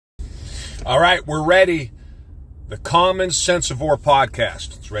All right, we're ready. The Common SenseIVORE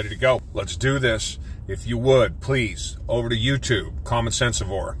podcast. It's ready to go. Let's do this. If you would, please, over to YouTube,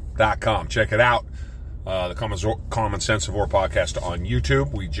 CommonSenseIVORE.com. Check it out. The Common SenseIVORE podcast on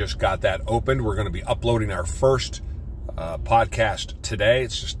YouTube. We just got that opened. We're going to be uploading our first podcast today.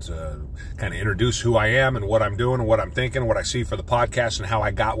 It's just kind of introduce who I am and what I'm doing and what I'm thinking, what I see for the podcast, and how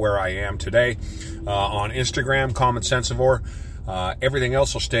I got where I am today. On Instagram, Common SenseIVORE. Everything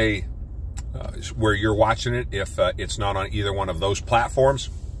else will stay where you're watching it if it's not on either one of those platforms.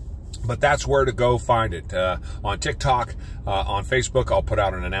 But that's where to go find it. On TikTok, on Facebook, I'll put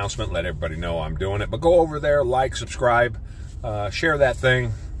out an announcement, let everybody know I'm doing it. But go over there, like, subscribe, share that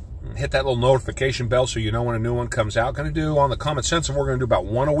thing, hit that little notification bell so you know when a new one comes out. Going to do on the Common SenseIVORE, we're going to do about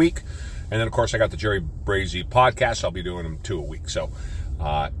one a week. And then, of course, I got the Jerry Brazy podcast. I'll be doing them 2 a week. So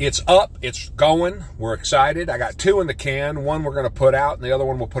it's up. It's going. We're excited. I got 2 in the can. One we're going to put out, and the other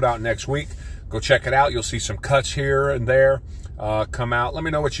one we'll put out next week. Go check it out. You'll see some cuts here and there come out. Let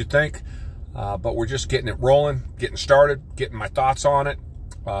me know what you think. But we're just getting it rolling, getting started, getting my thoughts on it.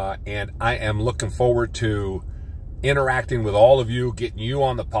 And I am looking forward to interacting with all of you, getting you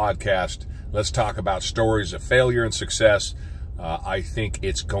on the podcast. Let's talk about stories of failure and success. I think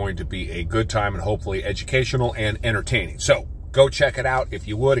it's going to be a good time and hopefully educational and entertaining. So go check it out if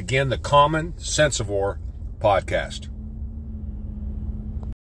you would. Again, the Common SenseIVORE podcast.